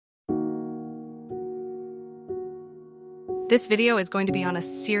This video is going to be on a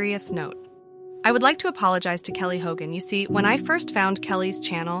serious note. I would like to apologize to Kelly Hogan. You see, when I first found Kelly's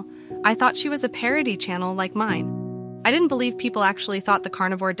channel, I thought she was a parody channel like mine. I didn't believe people actually thought the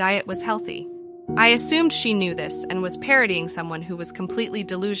carnivore diet was healthy. I assumed she knew this and was parodying someone who was completely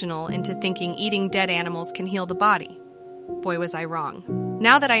delusional into thinking eating dead animals can heal the body. Boy, was I wrong.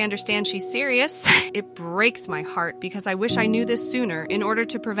 Now that I understand she's serious, it breaks my heart because I wish I knew this sooner in order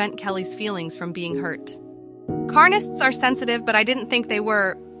to prevent Kelly's feelings from being hurt. Carnists are sensitive, but I didn't think they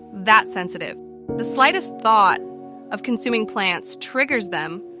were that sensitive. The slightest thought of consuming plants triggers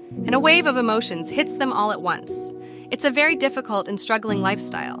them, and a wave of emotions hits them all at once. It's a very difficult and struggling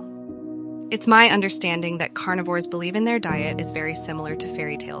lifestyle. It's my understanding that carnivores believe in their diet is very similar to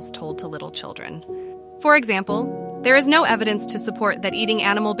fairy tales told to little children. For example, there is no evidence to support that eating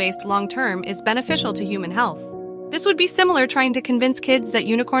animal-based long-term is beneficial to human health. This would be similar trying to convince kids that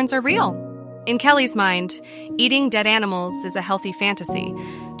unicorns are real. In Kelly's mind, eating dead animals is a healthy fantasy,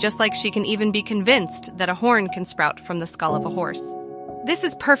 just like she can even be convinced that a horn can sprout from the skull of a horse. This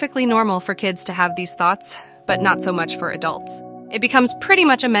is perfectly normal for kids to have these thoughts, but not so much for adults. It becomes pretty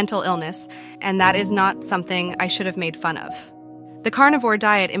much a mental illness, and that is not something I should have made fun of. The carnivore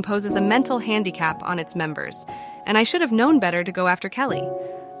diet imposes a mental handicap on its members, and I should have known better to go after Kelly.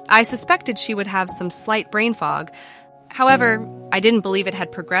 I suspected she would have some slight brain fog. However, I didn't believe it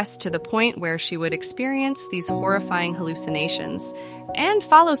had progressed to the point where she would experience these horrifying hallucinations and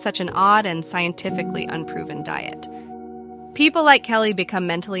follow such an odd and scientifically unproven diet. People like Kelly become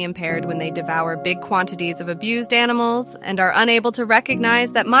mentally impaired when they devour big quantities of abused animals and are unable to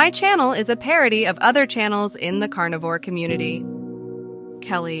recognize that my channel is a parody of other channels in the carnivore community.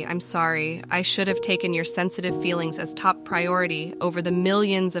 Kelly, I'm sorry. I should have taken your sensitive feelings as top priority over the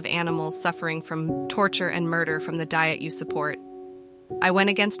millions of animals suffering from torture and murder from the diet you support. I went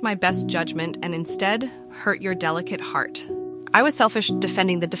against my best judgment and instead hurt your delicate heart. I was selfish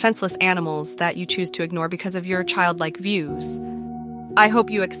defending the defenseless animals that you choose to ignore because of your childlike views. I hope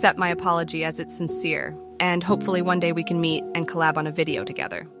you accept my apology as it's sincere, and hopefully one day we can meet and collab on a video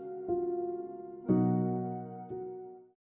together.